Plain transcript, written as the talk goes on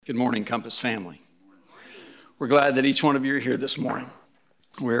Good morning, Compass family. We're glad that each one of you are here this morning.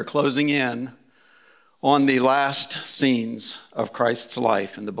 We're closing in on the last scenes of Christ's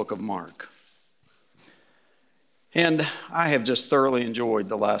life in the book of Mark. And I have just thoroughly enjoyed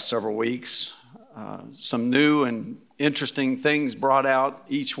the last several weeks. Some new and interesting things brought out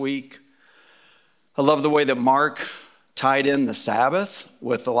each week. I love the way that Mark tied in the Sabbath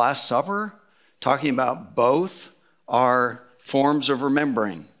with the Last Supper, talking about both our forms of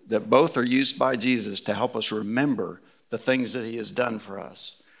remembering, that both are used by Jesus to help us remember the things that he has done for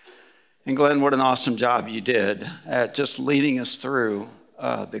us. And Glenn, what an awesome job you did at just leading us through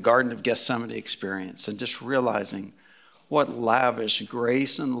the Garden of Gethsemane experience and just realizing what lavish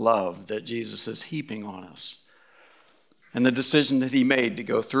grace and love that Jesus is heaping on us. And the decision that he made to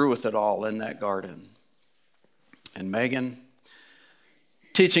go through with it all in that garden. And Megan,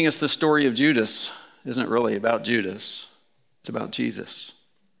 teaching us the story of Judas isn't really about Judas. It's about Jesus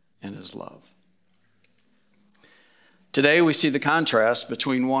and his love. Today we see the contrast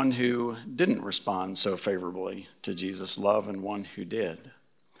between one who didn't respond so favorably to Jesus' love and one who did.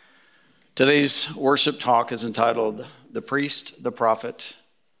 Today's worship talk is entitled, The Priest, the Prophet,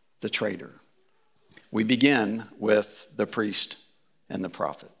 the Traitor. We begin with the priest and the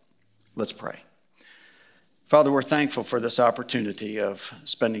prophet. Let's pray. Father, we're thankful for this opportunity of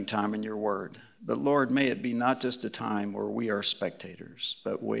spending time in your word. But Lord, may it be not just a time where we are spectators,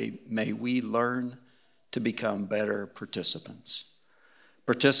 but may we learn to become better participants.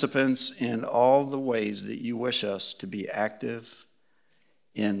 Participants in all the ways that you wish us to be active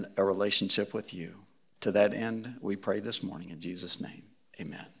in a relationship with you. To that end, we pray this morning in Jesus' name,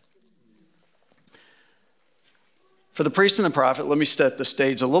 amen. For the priest and the prophet, let me set the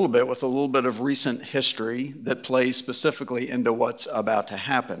stage a little bit with a little bit of recent history that plays specifically into what's about to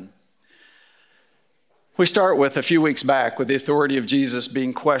happen. We start with a few weeks back with the authority of Jesus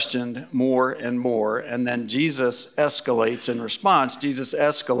being questioned more and more, and then Jesus escalates in response. Jesus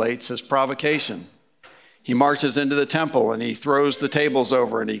escalates his provocation. He marches into the temple and he throws the tables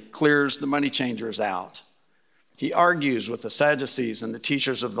over and he clears the money changers out. He argues with the Sadducees and the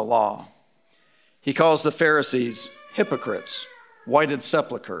teachers of the law. He calls the Pharisees hypocrites, whited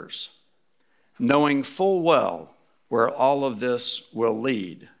sepulchres, knowing full well where all of this will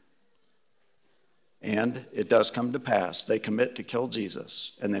lead. And it does come to pass. They commit to kill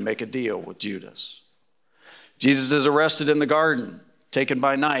Jesus, and they make a deal with Judas. Jesus is arrested in the garden, taken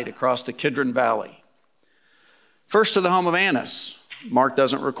by night across the Kidron Valley. First to the home of Annas. Mark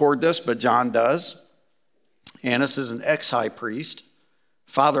doesn't record this, but John does. Annas is an ex-high priest,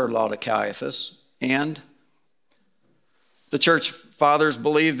 father-in-law to Caiaphas, and the church fathers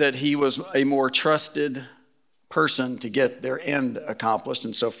believe that he was a more trusted person to get their end accomplished,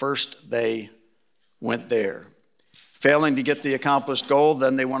 and so first they went there. Failing to get the accomplished goal,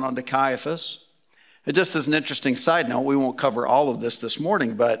 then they went on to Caiaphas. And just as an interesting side note, we won't cover all of this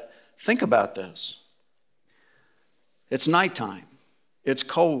morning, but think about this. It's nighttime. It's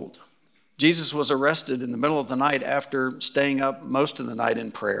cold. Jesus was arrested in the middle of the night after staying up most of the night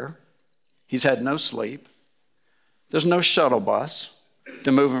in prayer. He's had no sleep. There's no shuttle bus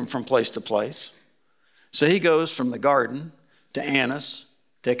to move him from place to place. So he goes from the garden to Annas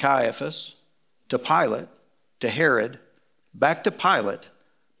to Caiaphas to Pilate, to Herod, back to Pilate,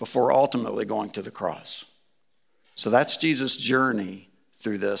 before ultimately going to the cross. So that's Jesus' journey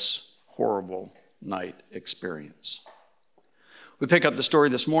through this horrible night experience. We pick up the story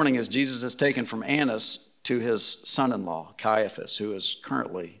this morning as Jesus is taken from Annas to his son-in-law, Caiaphas, who is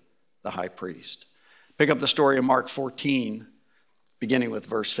currently the high priest. Pick up the story in Mark 14, beginning with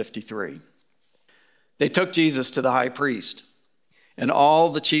verse 53. They took Jesus to the high priest. And all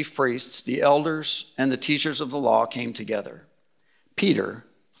the chief priests, the elders, and the teachers of the law came together. Peter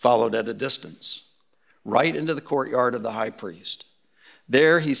followed at a distance, right into the courtyard of the high priest.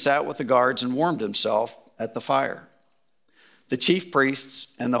 There he sat with the guards and warmed himself at the fire. The chief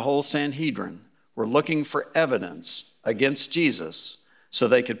priests and the whole Sanhedrin were looking for evidence against Jesus so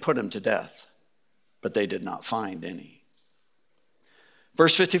they could put him to death, but they did not find any.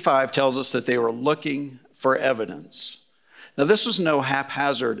 Verse 55 tells us that they were looking for evidence. Now, this was no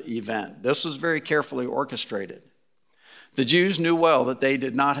haphazard event. This was very carefully orchestrated. The Jews knew well that they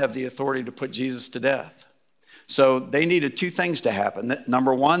did not have the authority to put Jesus to death. So they needed two things to happen.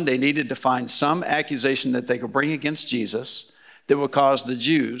 Number one, they needed to find some accusation that they could bring against Jesus that would cause the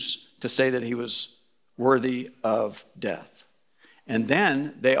Jews to say that he was worthy of death. And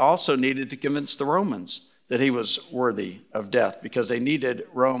then they also needed to convince the Romans that he was worthy of death because they needed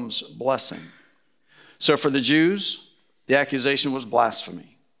Rome's blessing. So for the Jews, the accusation was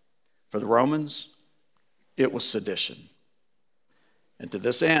blasphemy. For the Romans, it was sedition. And to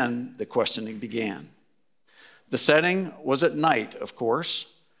this end, the questioning began. The setting was at night, of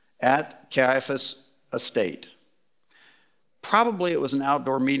course, at Caiaphas' estate. Probably it was an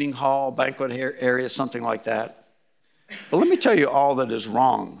outdoor meeting hall, banquet area, something like that. But let me tell you all that is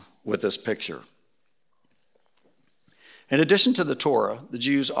wrong with this picture. In addition to the Torah, the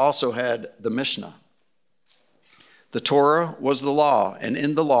Jews also had the Mishnah. The Torah was the law, and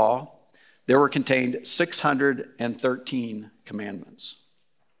in the law, there were contained 613 commandments.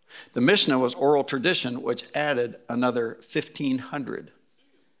 The Mishnah was oral tradition, which added another 1,500.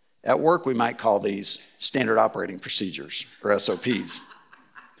 At work, we might call these standard operating procedures, or SOPs.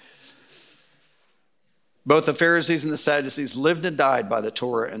 Both the Pharisees and the Sadducees lived and died by the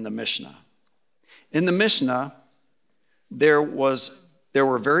Torah and the Mishnah. In the Mishnah, there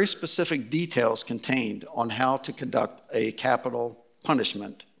were very specific details contained on how to conduct a capital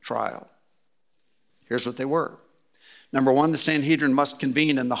punishment trial. Here's what they were. Number one, the Sanhedrin must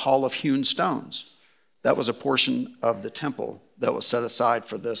convene in the Hall of Hewn Stones. That was a portion of the temple that was set aside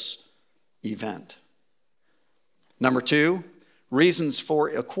for this event. Number two, reasons for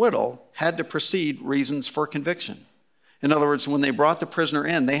acquittal had to precede reasons for conviction. In other words, when they brought the prisoner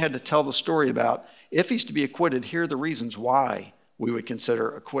in, they had to tell the story about, if he's to be acquitted, here are the reasons why we would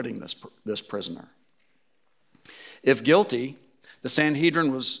consider acquitting this prisoner. If guilty, the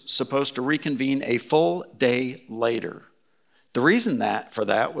Sanhedrin was supposed to reconvene a full day later. The reason for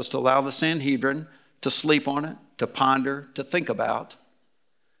that was to allow the Sanhedrin to sleep on it, to ponder, to think about,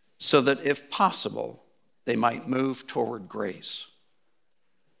 so that if possible, they might move toward grace.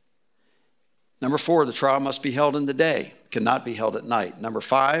 Number four, the trial must be held in the day, cannot be held at night. Number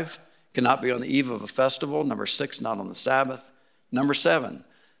five, cannot be on the eve of a festival. Number six, not on the Sabbath. Number seven,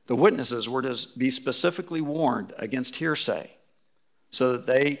 the witnesses were to be specifically warned against hearsay so that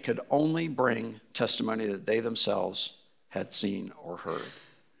they could only bring testimony that they themselves had seen or heard.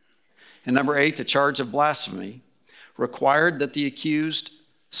 And number eight, the charge of blasphemy required that the accused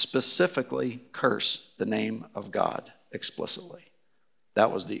specifically curse the name of God explicitly.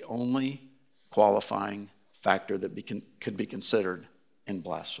 That was the only qualifying factor that could be considered in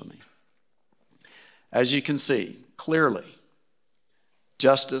blasphemy. As you can see, clearly,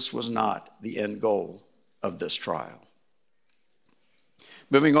 justice was not the end goal of this trial.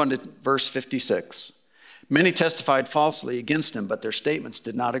 Moving on to verse 56. Many testified falsely against him, but their statements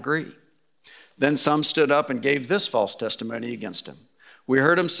did not agree. Then some stood up and gave this false testimony against him. We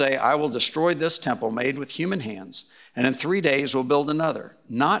heard him say, I will destroy this temple made with human hands, and in 3 days will build another,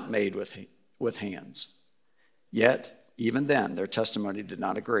 not made with hands. Yet, even then, their testimony did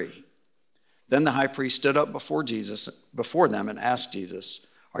not agree. Then the high priest stood up before them and asked Jesus,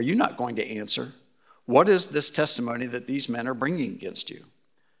 are you not going to answer? What is this testimony that these men are bringing against you?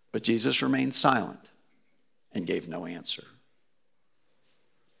 But Jesus remained silent and gave no answer.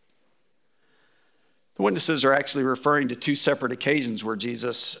 The witnesses are actually referring to two separate occasions where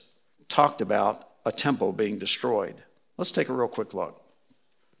Jesus talked about a temple being destroyed. Let's take a real quick look.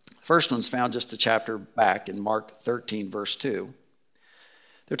 The first one's found just a chapter back in Mark 13, verse 2.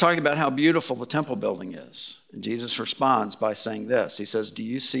 They're talking about how beautiful the temple building is. And Jesus responds by saying this. He says, do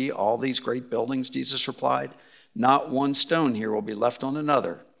you see all these great buildings? Jesus replied, not one stone here will be left on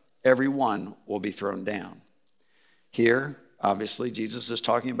another. Every one will be thrown down. Here, obviously, Jesus is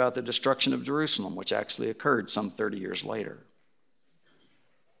talking about the destruction of Jerusalem, which actually occurred some 30 years later.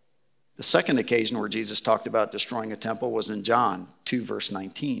 The second occasion where Jesus talked about destroying a temple was in John 2, verse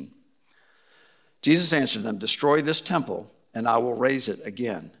 19. Jesus answered them, destroy this temple, and I will raise it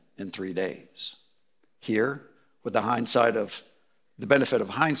again in 3 days. Here, with the benefit of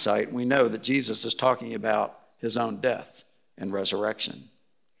hindsight, we know that Jesus is talking about his own death and resurrection.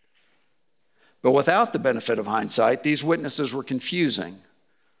 But without the benefit of hindsight, these witnesses were confusing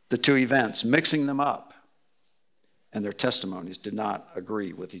the two events, mixing them up, and their testimonies did not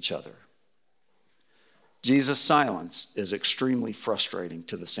agree with each other. Jesus' silence is extremely frustrating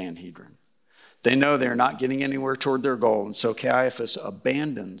to the Sanhedrin. They know they're not getting anywhere toward their goal, and so Caiaphas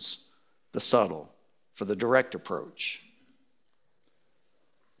abandons the subtle for the direct approach.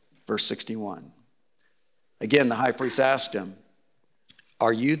 Verse 61. Again, the high priest asked him,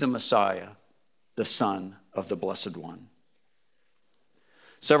 are you the Messiah, the Son of the Blessed One?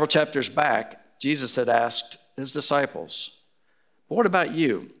 Several chapters back, Jesus had asked his disciples, but what about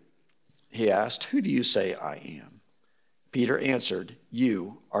you? He asked, who do you say I am? Peter answered,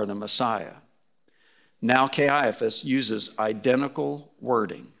 you are the Messiah. Now Caiaphas uses identical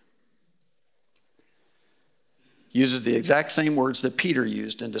wording. Uses the exact same words that Peter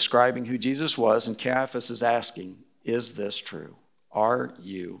used in describing who Jesus was, and Caiaphas is asking, is this true? Are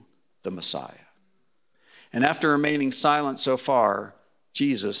you the Messiah? And after remaining silent so far,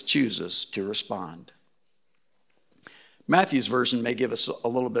 Jesus chooses to respond. Matthew's version may give us a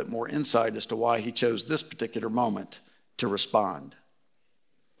little bit more insight as to why he chose this particular moment to respond.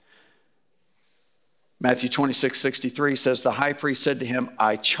 Matthew 26:63 says, the high priest said to him,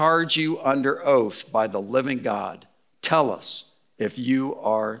 I charge you under oath by the living God. Tell us if you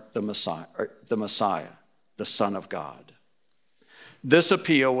are the Messiah, the Son of God. This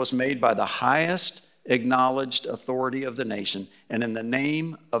appeal was made by the highest acknowledged authority of the nation and in the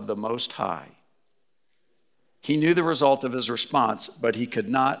name of the Most High. He knew the result of his response, but he could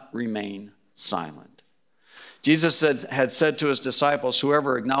not remain silent. Jesus had said to his disciples,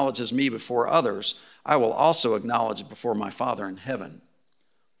 whoever acknowledges me before others, I will also acknowledge before my Father in heaven.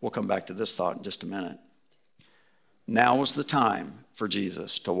 We'll come back to this thought in just a minute. Now was the time for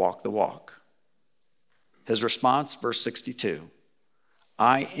Jesus to walk the walk. His response, verse 62,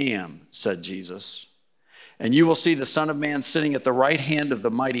 I am, said Jesus, and you will see the Son of Man sitting at the right hand of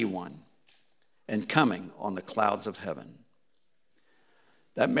the Mighty One and coming on the clouds of heaven.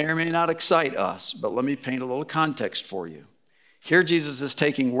 That may or may not excite us, but let me paint a little context for you. Here Jesus is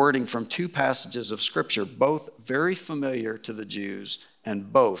taking wording from two passages of Scripture, both very familiar to the Jews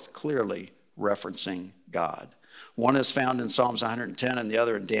and both clearly referencing God. One is found in Psalms 110 and the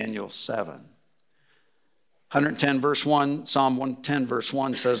other in Daniel 7. 110 verse 1, Psalm 110 verse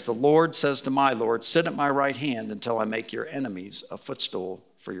 1 says, the Lord says to my Lord, sit at my right hand until I make your enemies a footstool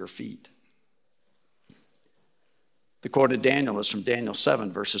for your feet. The quoted Daniel is from Daniel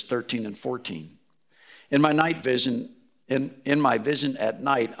 7, verses 13 and 14. In my vision at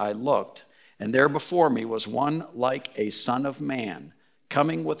night I looked, and there before me was one like a son of man,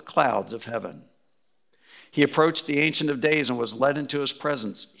 coming with clouds of heaven. He approached the Ancient of Days and was led into his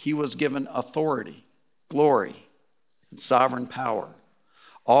presence. He was given authority, glory, and sovereign power.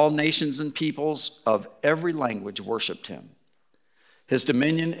 All nations and peoples of every language worshiped him. His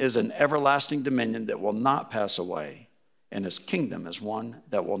dominion is an everlasting dominion that will not pass away, and his kingdom is one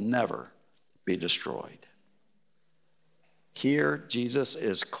that will never be destroyed. Here, Jesus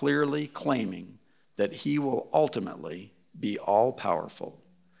is clearly claiming that he will ultimately be all-powerful,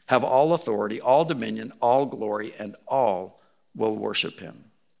 have all authority, all dominion, all glory, and all will worship him.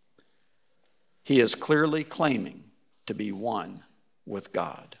 He is clearly claiming to be one with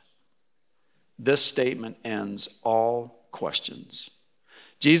God. This statement ends all questions.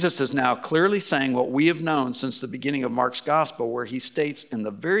 Jesus is now clearly saying what we have known since the beginning of Mark's gospel, where he states in the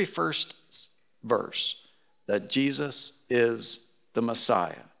very first verse that Jesus is the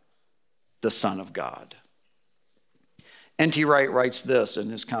Messiah, the Son of God. N.T. Wright writes this in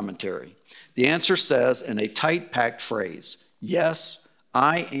his commentary. The answer says in a tight-packed phrase, yes,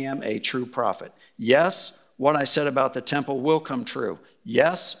 I am a true prophet. Yes, what I said about the temple will come true.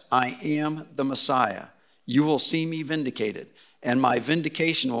 Yes, I am the Messiah. You will see me vindicated. And my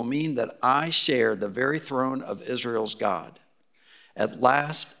vindication will mean that I share the very throne of Israel's God. At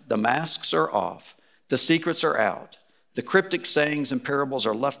last, the masks are off, the secrets are out, the cryptic sayings and parables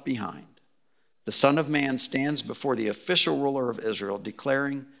are left behind. The Son of Man stands before the official ruler of Israel,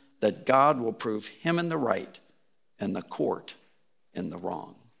 declaring that God will prove him in the right and the court in the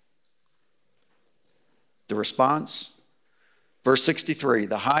wrong. The response, verse 63,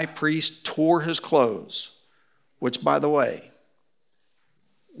 the high priest tore his clothes, which, by the way,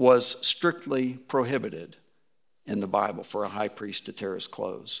 was strictly prohibited in the Bible for a high priest to tear his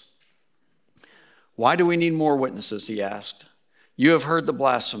clothes. Why do we need more witnesses, he asked. You have heard the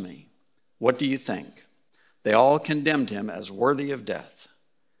blasphemy. What do you think? They all condemned him as worthy of death.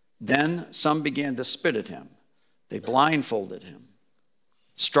 Then some began to spit at him. They blindfolded him,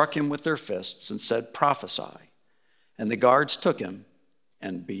 struck him with their fists, and said, prophesy. And the guards took him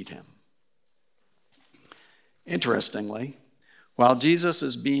and beat him. Interestingly, while Jesus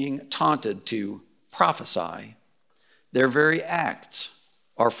is being taunted to prophesy, their very acts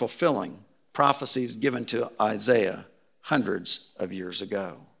are fulfilling prophecies given to Isaiah hundreds of years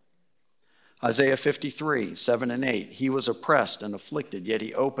ago. Isaiah 53, 7 and 8, he was oppressed and afflicted, yet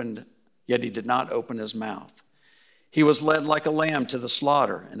he did not open his mouth. He was led like a lamb to the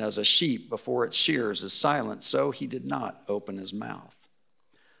slaughter, and as a sheep before its shearers is silent, so he did not open his mouth.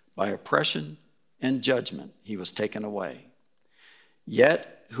 By oppression and judgment he was taken away.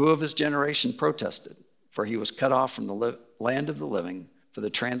 Yet who of his generation protested? For he was cut off from the land of the living. For the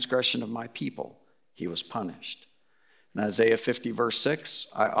transgression of my people he was punished. In Isaiah 50 verse 6,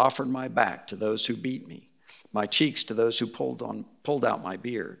 I offered my back to those who beat me, my cheeks to those who pulled out my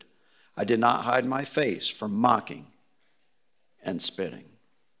beard. I did not hide my face from mocking and spitting.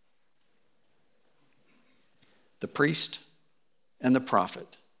 The priest and the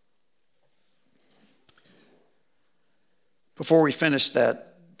prophet. Before we finish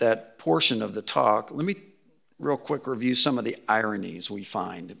that portion of the talk, let me real quick review some of the ironies we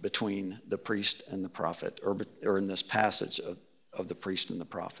find between the priest and the prophet, or in this passage of the priest and the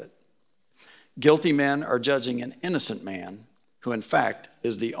prophet. Guilty men are judging an innocent man who in fact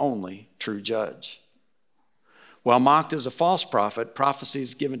is the only true judge. While mocked as a false prophet,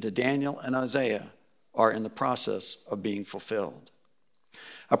 prophecies given to Daniel and Isaiah are in the process of being fulfilled.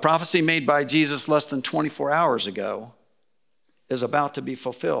 A prophecy made by Jesus less than 24 hours ago is about to be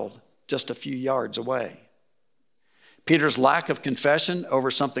fulfilled just a few yards away. Peter's lack of confession over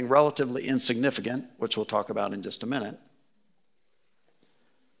something relatively insignificant, which we'll talk about in just a minute,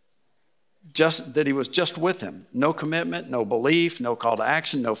 just that he was just with him. No commitment, no belief, no call to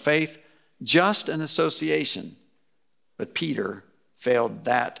action, no faith, just an association. But Peter failed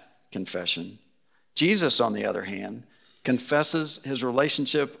that confession. Jesus, on the other hand, confesses his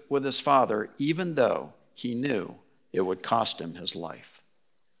relationship with his Father, even though he knew it would cost him his life.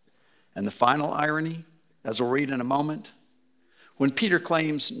 And the final irony, as we'll read in a moment, when Peter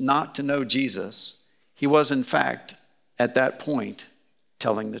claims not to know Jesus, he was in fact, at that point,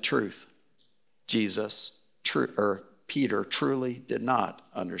 telling the truth. Peter truly did not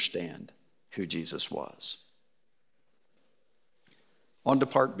understand who Jesus was. On to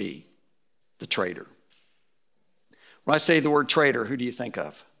part B, the traitor. When I say the word traitor, who do you think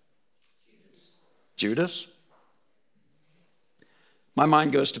of? Judas? My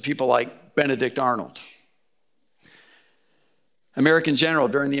mind goes to people like Benedict Arnold, American general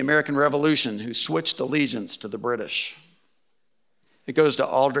during the American Revolution who switched allegiance to the British. It goes to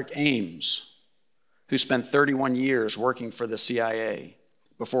Aldrich Ames, who spent 31 years working for the CIA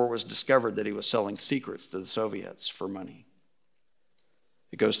before it was discovered that he was selling secrets to the Soviets for money.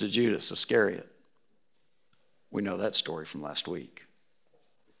 It goes to Judas Iscariot. We know that story from last week.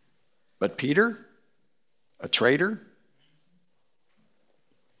 But Peter, a traitor?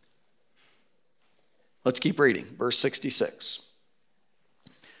 Let's keep reading. Verse 66.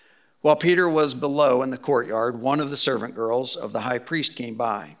 While Peter was below in the courtyard, one of the servant girls of the high priest came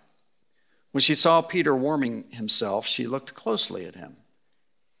by. When she saw Peter warming himself, she looked closely at him.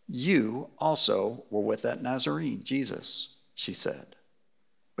 You also were with that Nazarene, Jesus, she said.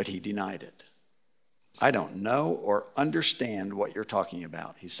 But he denied it. I don't know or understand what you're talking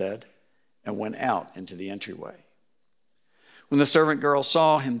about, he said, and went out into the entryway. When the servant girl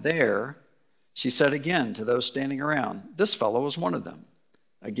saw him there, she said again to those standing around, this fellow is one of them.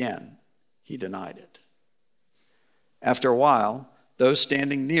 Again, he denied it. After a while, those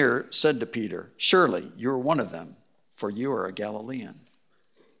standing near said to Peter, surely you are one of them, for you are a Galilean.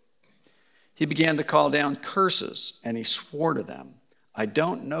 He began to call down curses, and he swore to them, I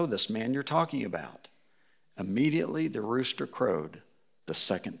don't know this man you're talking about. Immediately the rooster crowed the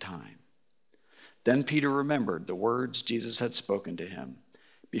second time. Then Peter remembered the words Jesus had spoken to him.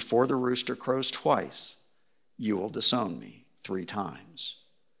 Before the rooster crows twice, you will disown me 3 times.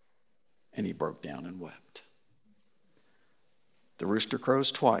 And he broke down and wept. The rooster crows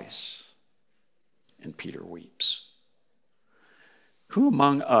twice, and Peter weeps. Who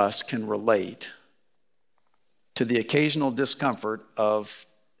among us can relate to the occasional discomfort of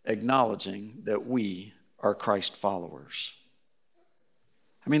acknowledging that we are Christ followers?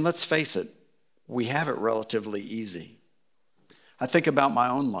 I mean, let's face it, we have it relatively easy. I think about my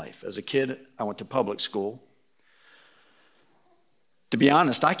own life. As a kid, I went to public school. To be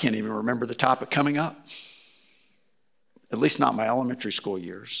honest, I can't even remember the topic coming up, at least not my elementary school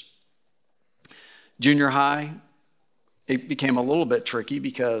years. Junior high, it became a little bit tricky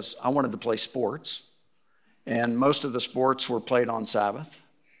because I wanted to play sports, and most of the sports were played on Sabbath.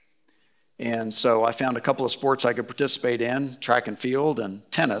 And so I found a couple of sports I could participate in, track and field and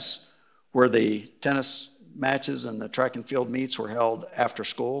tennis, where the tennis matches and the track and field meets were held after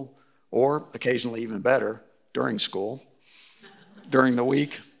school, or occasionally even better, during school, during the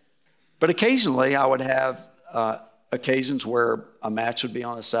week. But occasionally I would have occasions where a match would be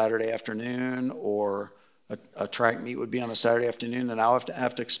on a Saturday afternoon, or a track meet would be on a Saturday afternoon, and I would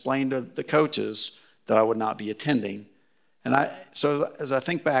have to explain to the coaches that I would not be attending. And so as I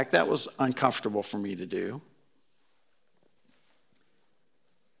think back, that was uncomfortable for me to do.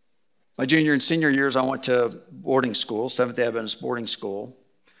 My junior and senior years, I went to boarding school, Seventh-day Adventist boarding school.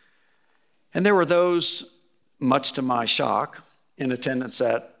 And there were those, much to my shock, in attendance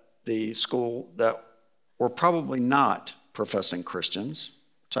at the school that were probably not professing Christians,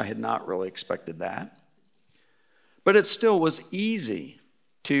 which I had not really expected that. But it still was easy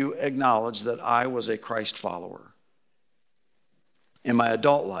to acknowledge that I was a Christ follower. In my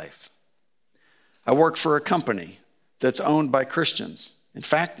adult life, I work for a company that's owned by Christians. In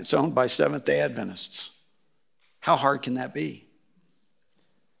fact, it's owned by Seventh-day Adventists. How hard can that be?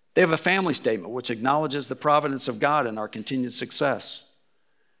 They have a family statement which acknowledges the providence of God in our continued success.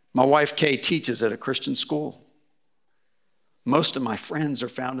 My wife, Kay, teaches at a Christian school. Most of my friends are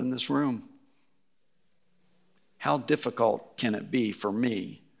found in this room. How difficult can it be for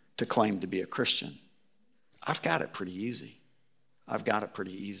me to claim to be a Christian? I've got it pretty easy. I've got it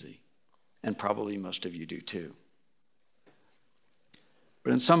pretty easy. And probably most of you do too.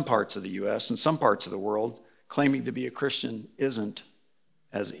 But in some parts of the U.S. and some parts of the world, claiming to be a Christian isn't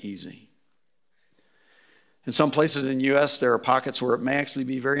as easy. In some places in the U.S., there are pockets where it may actually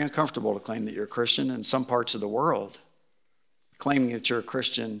be very uncomfortable to claim that you're a Christian. In some parts of the world, claiming that you're a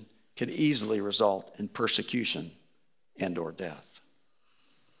Christian could easily result in persecution and or death.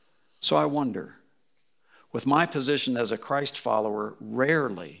 So I wonder, with my position as a Christ follower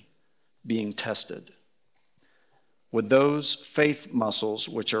rarely being tested, with those faith muscles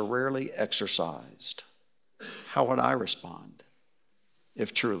which are rarely exercised, how would I respond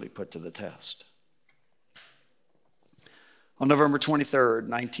if truly put to the test? On November 23rd,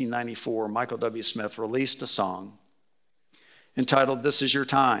 1994, Michael W. Smith released a song entitled "This Is Your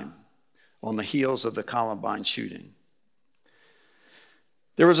Time" on the heels of the Columbine shooting.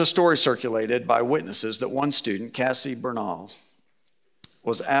 There was a story circulated by witnesses that one student, Cassie Bernal,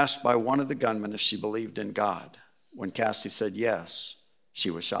 was asked by one of the gunmen if she believed in God. When Cassie said yes,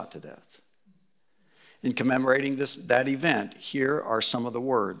 she was shot to death. In commemorating that event, here are some of the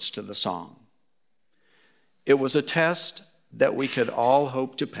words to the song. It was a test that we could all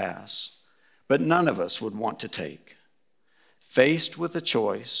hope to pass, but none of us would want to take. Faced with a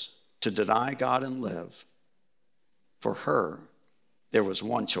choice to deny God and live, for her, there was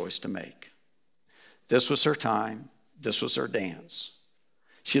one choice to make. This was her time. This was her dance.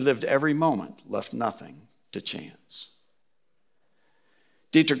 She lived every moment, left nothing to chance.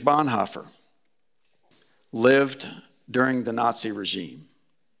 Dietrich Bonhoeffer lived during the Nazi regime,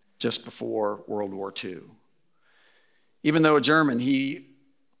 just before World War II. Even though a German, he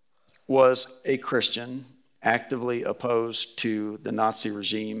was a Christian, actively opposed to the Nazi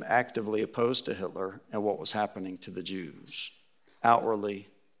regime, actively opposed to Hitler and what was happening to the Jews. Outwardly,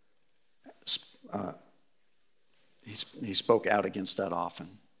 he spoke out against that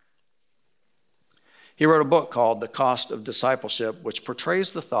often. He wrote a book called The Cost of Discipleship, which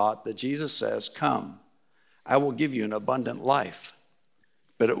portrays the thought that Jesus says, "Come, I will give you an abundant life,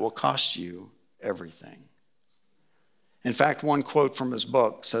 but it will cost you everything." In fact, one quote from his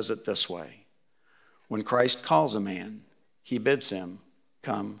book says it this way: when Christ calls a man, he bids him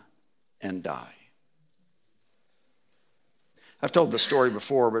come and die. I've told the story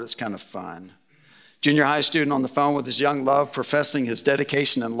before, but it's kind of fun. Junior high student on the phone with his young love, professing his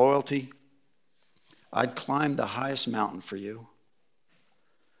dedication and loyalty. I'd climb the highest mountain for you.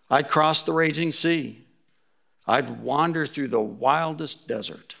 I'd cross the raging sea. I'd wander through the wildest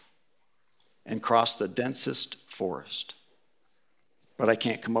desert and cross the densest forest. But I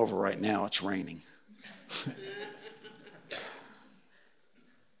can't come over right now, it's raining.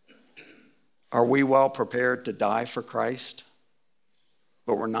 Are we well prepared to die for Christ?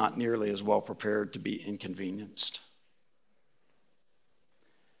 But we're not nearly as well prepared to be inconvenienced.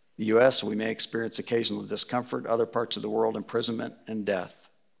 The U.S., we may experience occasional discomfort, other parts of the world, imprisonment and death.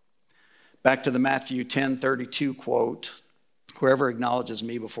 Back to the Matthew 10:32 quote, "Whoever acknowledges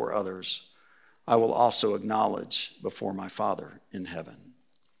me before others, I will also acknowledge before my Father in heaven."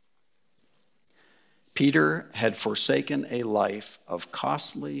 Peter had forsaken a life of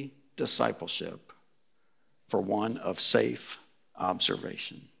costly discipleship for one of safe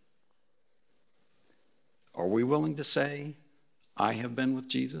observation. Are we willing to say, "I have been with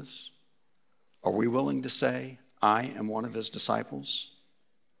Jesus"? Are we willing to say, "I am one of his disciples"?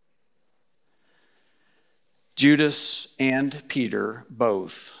 Judas and Peter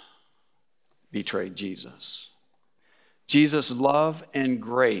both betrayed Jesus. Jesus' love and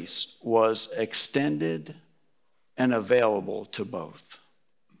grace was extended and available to both.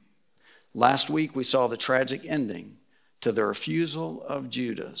 Last week, we saw the tragic ending to the refusal of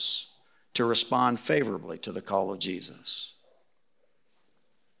Judas to respond favorably to the call of Jesus.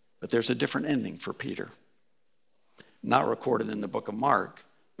 But there's a different ending for Peter. Not recorded in the book of Mark,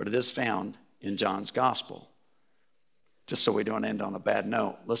 but it is found in John's gospel. Just so we don't end on a bad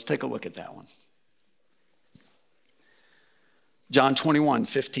note, let's take a look at that one. John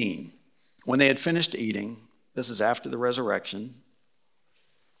 21:15. When they had finished eating, this is after the resurrection,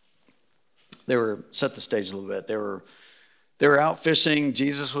 set the stage a little bit. They were out fishing.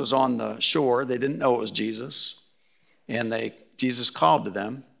 Jesus was on the shore. They didn't know it was Jesus. And Jesus called to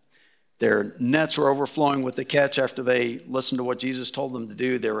them. Their nets were overflowing with the catch after they listened to what Jesus told them to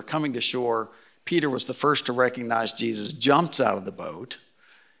do. They were coming to shore. Peter was the first to recognize Jesus, jumps out of the boat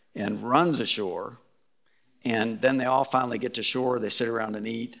and runs ashore. And then they all finally get to shore. They sit around and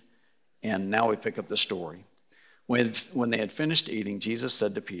eat. And now we pick up the story. When they had finished eating, Jesus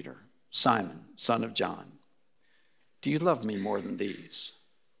said to Peter, "Simon, son of John, do you love me more than these?"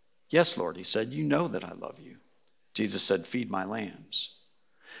 "Yes, Lord," he said, "you know that I love you." Jesus said, "Feed my lambs."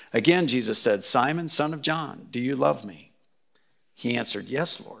 Again, Jesus said, "Simon, son of John, do you love me?" He answered,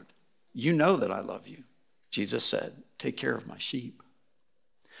 "Yes, Lord, you know that I love you." Jesus said, "Take care of my sheep."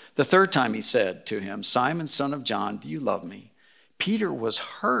 The third time he said to him, "Simon, son of John, do you love me?" Peter was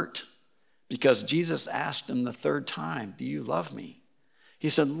hurt because Jesus asked him the third time, "Do you love me?" He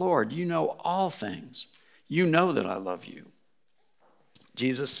said, "Lord, you know all things. You know that I love you."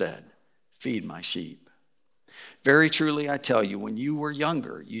 Jesus said, "Feed my sheep. Very truly, I tell you, when you were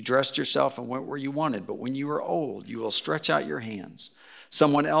younger, you dressed yourself and went where you wanted. But when you are old, you will stretch out your hands.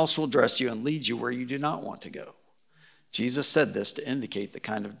 Someone else will dress you and lead you where you do not want to go." Jesus said this to indicate the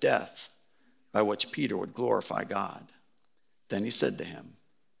kind of death by which Peter would glorify God. Then he said to him,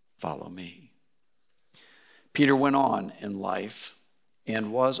 "Follow me." Peter went on in life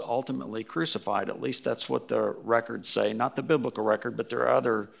and was ultimately crucified. At least that's what the records say. Not the biblical record, but there are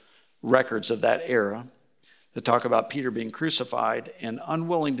other records of that era that talk about Peter being crucified and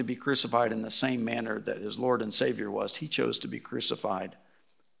unwilling to be crucified in the same manner that his Lord and Savior was. He chose to be crucified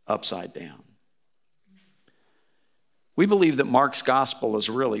upside down. We believe that Mark's gospel is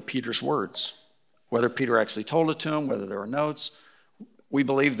really Peter's words. Whether Peter actually told it to him, whether there were notes, we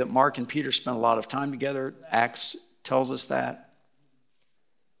believe that Mark and Peter spent a lot of time together. Acts tells us that.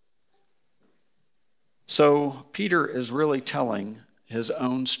 So Peter is really telling his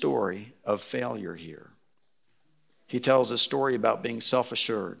own story of failure here. He tells a story about being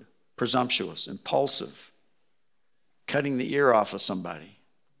self-assured, presumptuous, impulsive, cutting the ear off of somebody,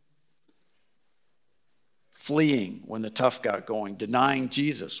 fleeing when the tough got going, denying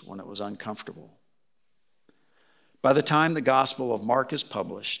Jesus when it was uncomfortable. By the time the Gospel of Mark is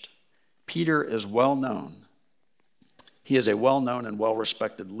published, Peter is well known. He is a well-known and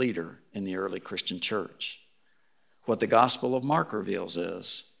well-respected leader in the early Christian church. What the Gospel of Mark reveals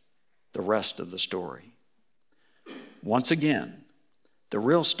is the rest of the story. Once again, the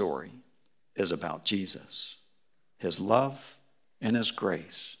real story is about Jesus, his love and his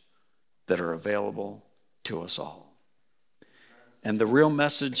grace that are available to us all. And the real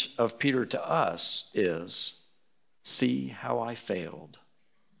message of Peter to us is, see how I failed,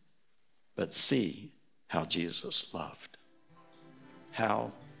 but see how Jesus loved.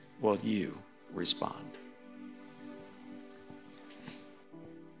 How will you respond?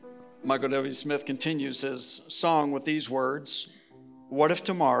 Michael W. Smith continues his song with these words: "What if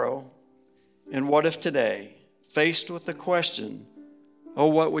tomorrow and what if today, faced with the question, oh,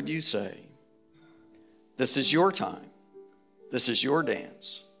 what would you say? This is your time. This is your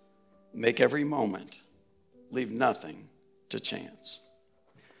dance. Make every moment. Leave nothing to chance."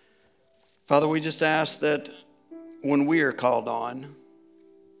 Father, we just ask that when we are called on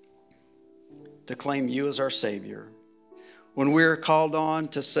to claim you as our Savior, when we are called on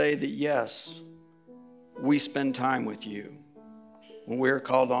to say that, yes, we spend time with you, when we are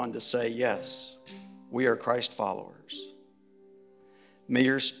called on to say, yes, we are Christ followers, may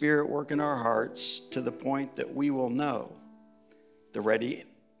your Spirit work in our hearts to the point that we will know the ready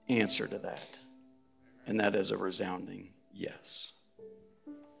answer to that, and that is a resounding yes.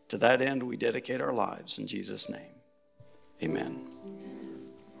 To that end, we dedicate our lives in Jesus' name. Amen.